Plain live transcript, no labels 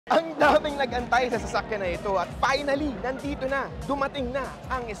Ang daming nag-antay sa sasakyan na ito at finally, nandito na, dumating na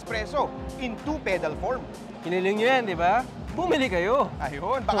ang Espresso in 2-pedal form. Kiniling nyo yan, di ba? Bumili kayo.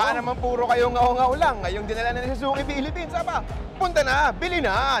 Ayun, baka naman puro kayo ngao-ngao lang. Ngayong dinala na ni Suzuki Philippines, apa? Punta na, bili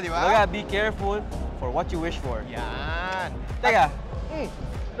na, di ba? Kaya be careful for what you wish for. Yan. Teka,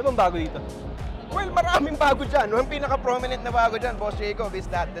 ano bang bago dito? Well, maraming bago dyan. Ang pinaka-prominent na bago dyan, Boss Jacob, is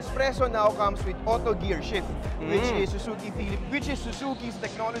that the Espresso now comes with auto gear shift, which is Suzuki's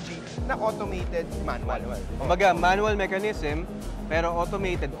technology na automated manual. Kumbaga, manual mechanism, pero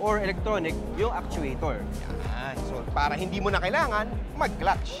automated or electronic yung actuator. Yan. So, para hindi mo na kailangan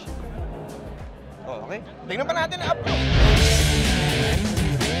mag-clutch. Okay. Tingnan pa natin ang upload.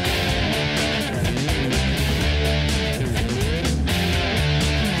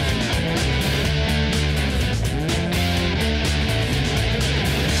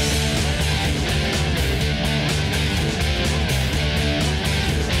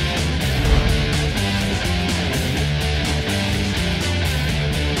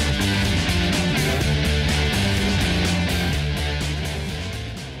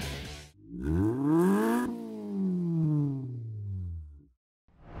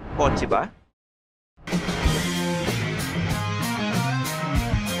 Kotse ba?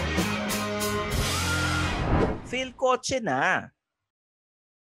 Philkotse na.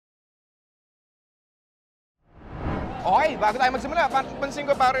 Okay, bago tayo magsimula, pansin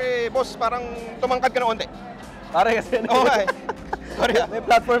ko pare, boss, parang tumangkad ka na onte. Pare kasi Okay. Sorry. May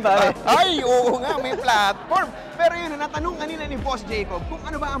platform pare. Ay, oo nga, may platform. Pero yun, natanong kanina ni Boss Jacob kung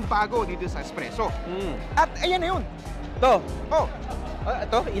ano ba ang bago dito sa Espresso. At ayan na yun. Ito. Oh.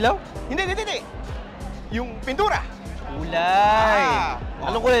 Ito? Ilaw? Hindi. Yung pintura. Kulay.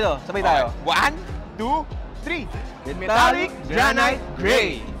 Anong kulay ito? Sabay tayo. 1, 2, 3. Metallic Granite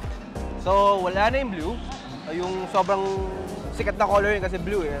Gray. So, wala na yung blue. Yung sobrang sikat na color yun kasi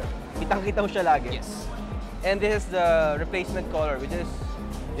blue eh. Kitang-kita mo siya lagi. Yes. And this is the replacement color, which is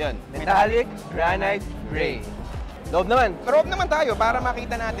yun, Metallic Granite Gray. Loob naman. Loob naman tayo para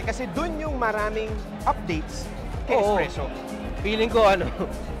makita natin kasi dun yung maraming updates kay Espresso. Feeling ko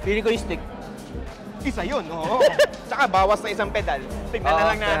yung stick. Isa yun, oo. Tsaka bawas na isang pedal. Tignan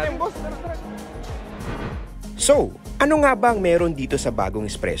na lang natin, boss. So, ano nga ba ang meron dito sa bagong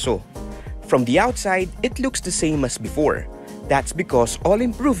Espresso? From the outside, it looks the same as before. That's because all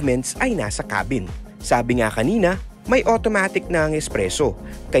improvements ay nasa cabin. Sabi nga kanina, may automatic na ang Espresso,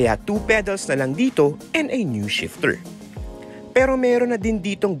 kaya 2 pedals na lang dito and a new shifter. Pero meron na din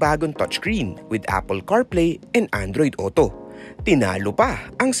ditong bagong touchscreen with Apple CarPlay and Android Auto. Tinalo pa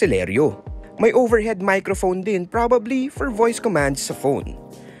ang Celerio. May overhead microphone din probably for voice commands sa phone.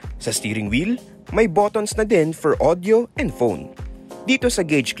 Sa steering wheel, may buttons na din for audio and phone. Dito sa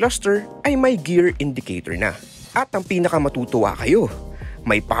gauge cluster ay may gear indicator na. At ang pinakamatutuwa kayo,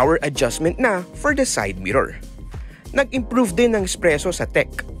 may power adjustment na for the side mirror. Nag-improve din ng Espresso sa tech.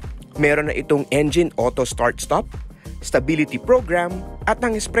 Meron na itong engine auto start-stop, stability program, at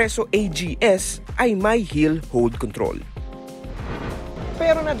ang Espresso AGS ay may hill hold control.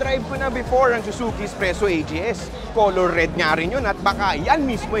 Pero na-drive ko na before ang Suzuki S-Presso AGS. Color red nga rin yun at baka yan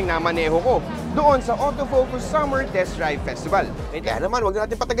mismo yung namaneho ko doon sa Autofocus Summer Test Drive Festival. Kaya naman, huwag na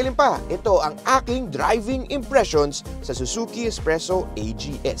natin patagalin pa. Ito ang aking driving impressions sa Suzuki S-Presso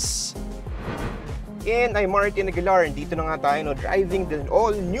AGS. And I'm Martin Aguilar, and dito na nga tayo driving the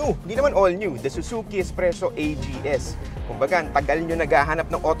all-new, hindi naman all-new, the Suzuki S-Presso AGS. Kumbaga, tagal nyo naghahanap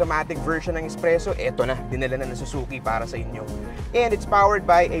ng automatic version ng Espresso, eto na, dinala na ng Suzuki para sa inyo. And it's powered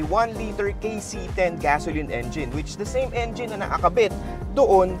by a 1-liter KC10 gasoline engine, which is the same engine na nakakabit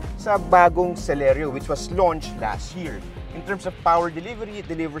doon sa bagong Celerio, which was launched last year. In terms of power delivery, it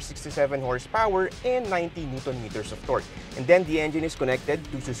delivers 67 horsepower and 90 Nm of torque. And then the engine is connected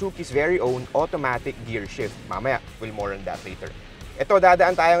to Suzuki's very own automatic gear shift. Mamaya, we'll more on that later. Ito,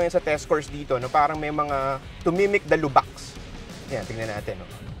 dadaan tayo ngayon sa test course dito, no? Parang may mga tumimik the lubaks. Yan, tingnan natin. No?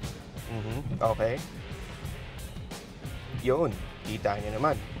 Okay. Yun, kita nyo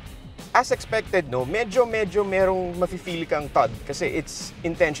naman. As expected, no, medyo merong mafe-feel kang thud kasi it's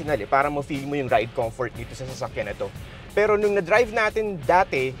intentional para ma-feel mo yung ride comfort dito sa sasakyan na to. Pero nung na-drive natin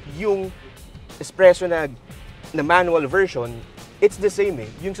dati, yung Espresso na manual version, it's the same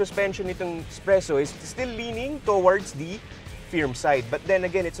eh. Yung suspension nitong Espresso is still leaning towards the firm side. But then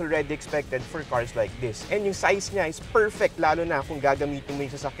again, it's already expected for cars like this. And yung size niya is perfect, lalo na kung gagamitin mo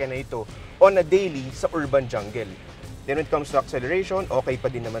yung sasakyan na ito on a daily sa urban jungle. Then when it comes to acceleration, okay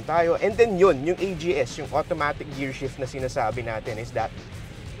pa din naman tayo. And then yun, yung AGS, yung automatic gear shift na sinasabi natin is that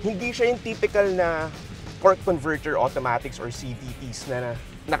hindi siya yung typical na torque converter automatics or CVTs na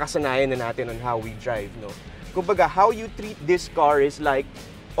nakasanayan na natin on how we drive, no? Kumbaga, how you treat this car is like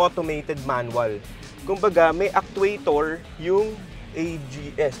automated manual. Kumbaga, may actuator yung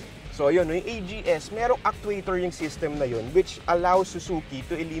AGS. So yun, yung AGS, merong actuator yung system na yun which allows Suzuki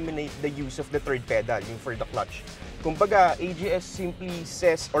to eliminate the use of the third pedal, yung for the clutch. Kumbaga, AGS simply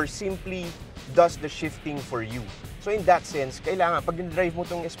says or simply does the shifting for you. So in that sense, kailangan pag drive mo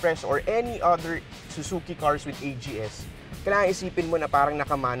tong S-Presso or any other Suzuki cars with AGS, kailangan isipin mo na parang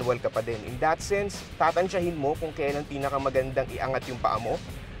naka-manual ka pa din. In that sense, tatansyahin mo kung kailan pinakamagandang iangat yung paa mo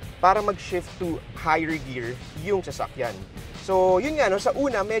para mag-shift to higher gear yung sasakyan. So, yun nga, no, sa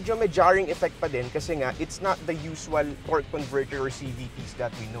una, medyo may jarring effect pa din kasi nga, it's not the usual torque converter or CVTs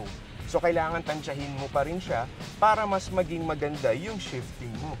that we know. So, kailangan tansyahin mo pa rin siya para mas maging maganda yung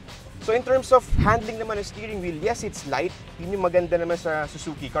shifting mo. So, in terms of handling naman ng steering wheel, yes, it's light. Yun yung maganda naman sa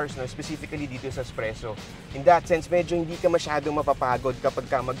Suzuki cars, no, specifically dito sa S-Presso. In that sense, medyo hindi ka masyadong mapapagod kapag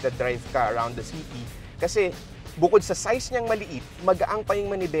ka magdadrive ka around the city. Kasi, bukod sa size niyang maliit, magaang pa yung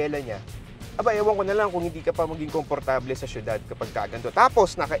manibela niya. Aba, ewan ko na lang kung hindi ka pa maging komportable sa syudad kapag kaganto.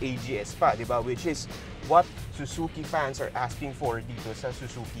 Tapos, naka-AGS pa, di ba? Which is what Suzuki fans are asking for dito sa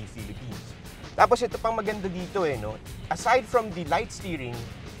Suzuki Philippines. Tapos, ito pang maganda dito no? Aside from the light steering,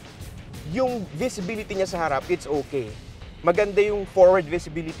 yung visibility niya sa harap, it's okay. Maganda yung forward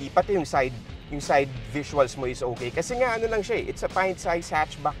visibility, pati yung side visuals mo is okay. Kasi nga, ano lang siya it's a pint-size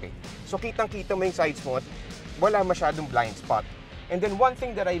hatchback So, kitang-kita mo yung sides mo at wala masyadong blind spot. And then one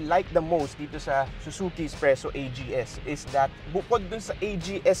thing that I like the most dito sa Suzuki S-Presso AGS is that bukod dun sa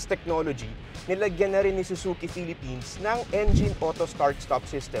AGS technology, nilagyan na rin ni Suzuki Philippines ng engine auto start-stop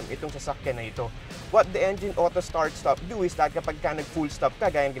system itong sasakyan na ito. What the engine auto start-stop do is that kapag ka nag-full stop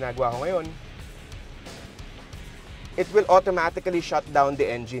ka, gaya ng ginagawa ko ngayon, it will automatically shut down the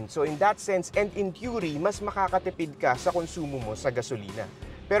engine. So in that sense, and in theory, mas makakatipid ka sa konsumo mo sa gasolina.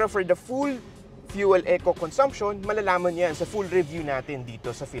 Pero for the full fuel eco consumption, malalaman yan sa full review natin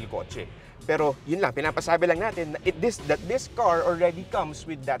dito sa Philkotse. Pero yun lang, pinapasabi lang natin that this car already comes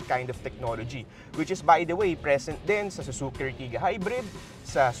with that kind of technology, which is by the way present din sa Suzuki Ertiga Hybrid,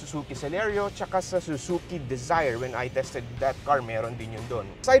 sa Suzuki Celerio, tsaka sa Suzuki Desire. When I tested that car, meron din yun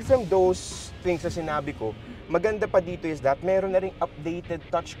doon. Aside from those things na sinabi ko, maganda pa dito is that meron na ring updated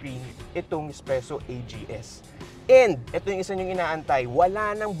touchscreen itong S-Presso AGS. And, ito yung isa niyong inaantay,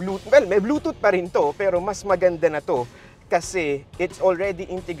 wala nang Bluetooth. Well, may Bluetooth pa rin to, pero mas maganda na to kasi it's already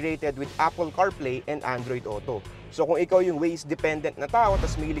integrated with Apple CarPlay and Android Auto. So, kung ikaw yung Waze-dependent na tao,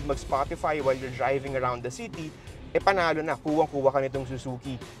 tapos mahilig mag-Spotify while you're driving around the city, panalo na, kuwang-kuwa ka nitong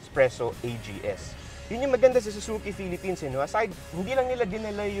Suzuki S-Presso AGS. Yun yung maganda sa Suzuki Philippines, Aside, hindi lang nila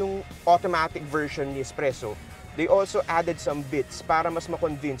dinala yung automatic version ni S-Presso, they also added some bits para mas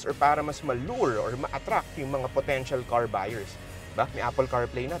ma-convince or para mas ma-lure or ma-attract yung mga potential car buyers. Diba? May Apple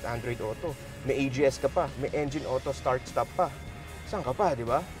CarPlay na at Android Auto. May AGS ka pa. May Engine Auto Start-Stop pa. Saan ka pa, di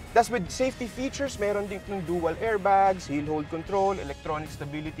ba? Tapos with safety features, meron din ng dual airbags, hill hold control, electronic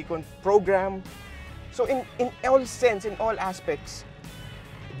stability program. So in all sense, in all aspects,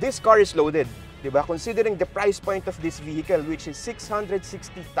 this car is loaded. Diba? Considering the price point of this vehicle, which is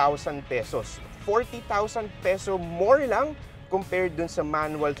 660,000 pesos. 40,000 peso more lang compared dun sa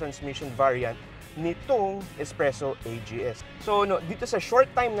manual transmission variant nitong S-Presso AGS. So, dito sa short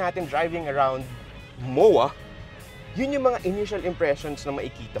time natin driving around MOA, yun yung mga initial impressions na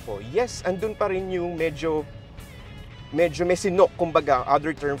makikita ko. Yes, andun pa rin yung medyo may sinok, kumbaga,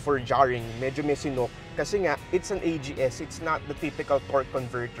 other term for jarring, medyo may sinok. Kasi nga, it's an AGS, it's not the typical torque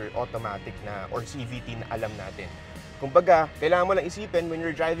converter automatic na or CVT na alam natin. Kumbaga, kailangan mo lang isipin when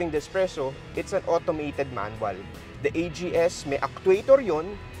you're driving the S-Presso, it's an automated manual. The AGS, may actuator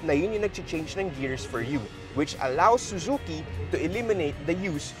yon na yun yung nag-change ng gears for you, which allows Suzuki to eliminate the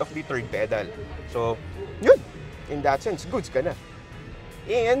use of the third pedal. So, yun. In that sense, goods ka na.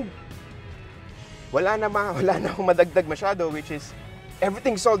 And, wala na akong madagdag masyado, which is,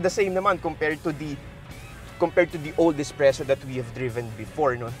 everything's all the same naman compared to the old S-Presso that we have driven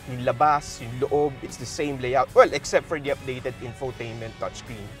before, Yung labas, yung loob, it's the same layout. Well, except for the updated infotainment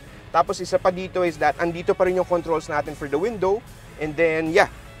touchscreen. Tapos isa pa dito is that andito pa rin yung controls natin for the window. And then,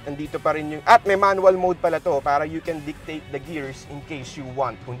 yeah, andito pa rin yung... At may manual mode pala to para you can dictate the gears in case you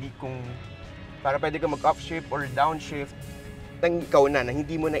want. Para pwede ka mag-upshift or downshift nang ikaw na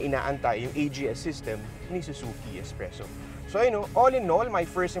hindi mo na inaantay yung AGS system ni Suzuki S-Presso. So, all in all, my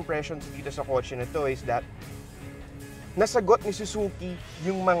first impressions dito sa kotse na to is that nasagot ni Suzuki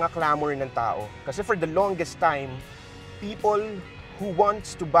yung mga clamor ng tao. Kasi for the longest time, people who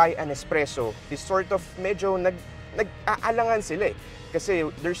wants to buy an S-Presso is sort of medyo nag-aalangan sila Kasi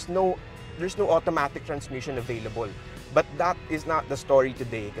there's no automatic transmission available. But that is not the story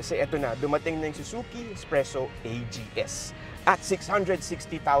today. Kasi eto na, dumating na yung Suzuki S-Presso AGS. At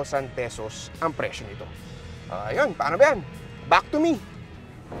 660,000 pesos ang presyo nito. Ayun, paano ba yan? Back to me.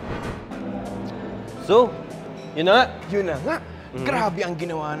 So, yun na nga. Yun na nga. Grabe ang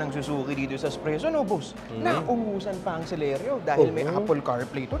ginawa ng Suzuki dito sa S-Presso, no, boss? Nauusan pa ang Celerio dahil may Apple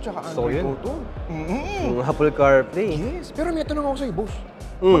CarPlay to tsaka Android Auto. Yung Apple CarPlay. Yes, pero may tanong ako sa'yo, boss.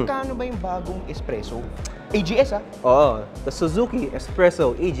 Magkano ba yung bagong Espresso? AGS, ah? Oo. The Suzuki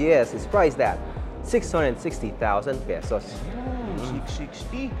S-Presso AGS is priced at 660,000 pesos.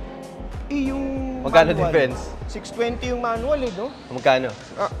 660. Eh, yung Magkano manual, difference? 620 yung manual, eh, no? Magkano?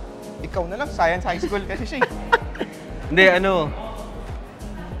 Ikaw na lang, science high school kasi siya, Hindi,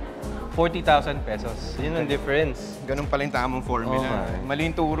 40,000 pesos. Yun ang difference. Ganun pala yung tamang formula. Okay. Mali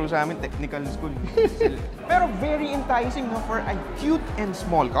yung turo sa amin, technical school. Pero very enticing, no, for a cute and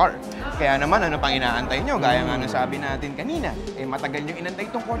small car. Kaya naman, ano pang inaantay nyo? Gaya nga nung sabi natin kanina, matagal yung inantay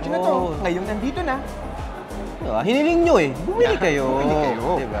itong kotse na to. Ngayon nandito na. Hiniling nyo eh. Bumili kayo. Bumili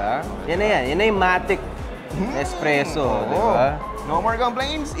kayo. Diba? Yan na yan. Yan na yung Matic Espresso. Diba? No more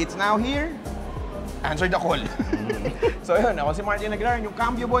complaints. It's now here. Answer the call. So yun, ako si Martin Aguilar, yung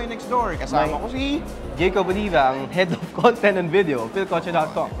cambio boy next door. Kasama ko si Jacob Oliva, ang head of content and video,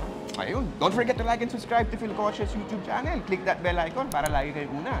 Philkotse.com. Ayun, don't forget to like and subscribe to Philkotse's YouTube channel. Click that bell icon para lagi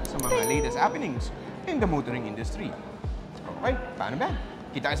kayong una sa mga latest happenings in the motoring industry. Okay, paano ba?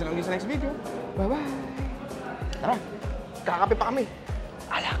 Kita kayo sa lang sa next video. Bye-bye! Tara, kakape pa kami.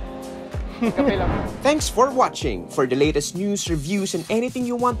 Alak! Kape lang. Thanks for watching. For the latest news, reviews, and anything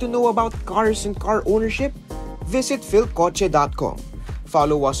you want to know about cars and car ownership, visit Philkotse.com.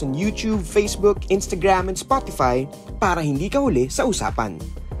 Follow us on YouTube, Facebook, Instagram, and Spotify para hindi ka huli sa usapan.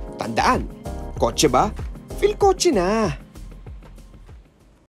 Tandaan, kotse ba? Philkotse na!